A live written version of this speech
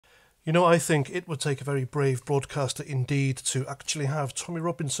You know, I think it would take a very brave broadcaster indeed to actually have Tommy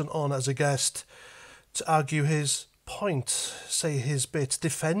Robinson on as a guest to argue his point, say his bit,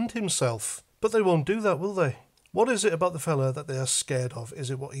 defend himself. But they won't do that, will they? What is it about the fella that they are scared of?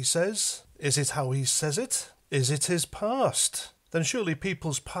 Is it what he says? Is it how he says it? Is it his past? Then surely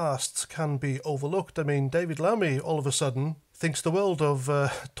people's pasts can be overlooked. I mean, David Lammy all of a sudden thinks the world of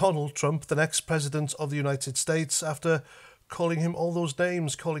Donald Trump, the next president of the United States, after calling him all those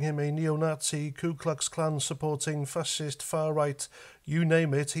names, calling him a neo-Nazi, Ku Klux Klan supporting fascist, far-right, you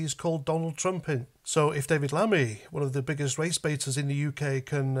name it, he's called Donald Trump in. So if David Lammy, one of the biggest race baiters in the UK,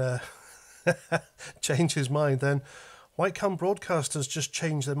 can change his mind, then why can't broadcasters just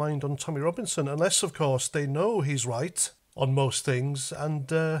change their mind on Tommy Robinson? Unless, of course, they know he's right on most things and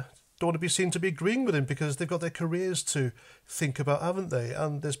don't want to be seen to be agreeing with him because they've got their careers to think about, haven't they?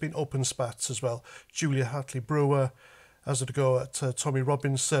 And there's been open spats as well. Julia Hartley-Brewer has had a go at Tommy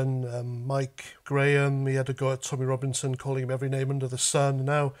Robinson, Mike Graham, he had a go at Tommy Robinson, calling him every name under the sun.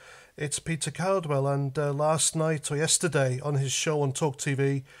 Now it's Peter Cardwell, and last night or yesterday on his show on Talk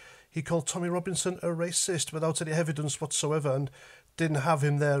TV, he called Tommy Robinson a racist without any evidence whatsoever, and didn't have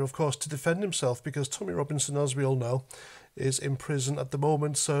him there, of course, to defend himself, because Tommy Robinson, as we all know, is in prison at the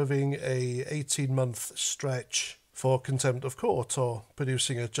moment serving a 18-month stretch for contempt of court or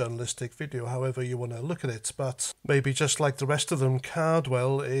producing a journalistic video, however you want to look at it. But maybe just like the rest of them,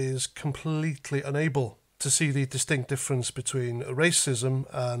 Cardwell is completely unable to see the distinct difference between racism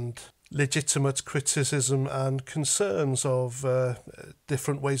and legitimate criticism and concerns of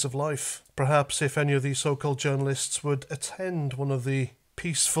different ways of life. Perhaps if any of these so-called journalists would attend one of the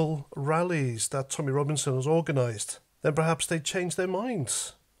peaceful rallies that Tommy Robinson has organised, then perhaps they'd change their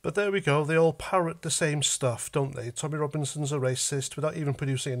minds. But there we go, they all parrot the same stuff, don't they? Tommy Robinson's a racist without even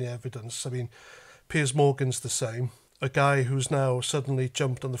producing any evidence. I mean, Piers Morgan's the same. A guy who's now suddenly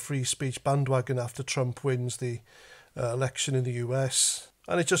jumped on the free speech bandwagon after Trump wins the election in the US.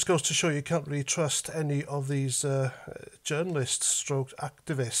 And it just goes to show you can't really trust any of these journalists stroke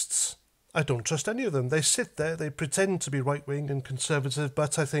activists. I don't trust any of them. They sit there, they pretend to be right-wing and conservative,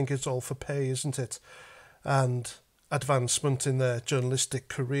 but I think it's all for pay, isn't it? And advancement in their journalistic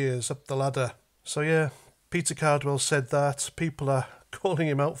careers up the ladder. So yeah, Peter Cardwell said that. People are calling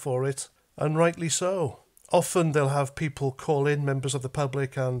him out for it, and rightly so. Often they'll have people call in, members of the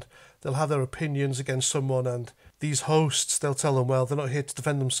public, and they'll have their opinions against someone, and these hosts, they'll tell them, well, they're not here to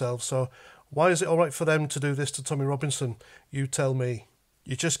defend themselves, so why is it all right for them to do this to Tommy Robinson? You tell me.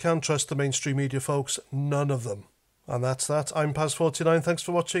 You just can't trust the mainstream media, folks. None of them. And that's that. I'm Paz49. Thanks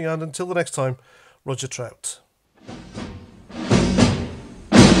for watching, and until the next time, Roger Trout.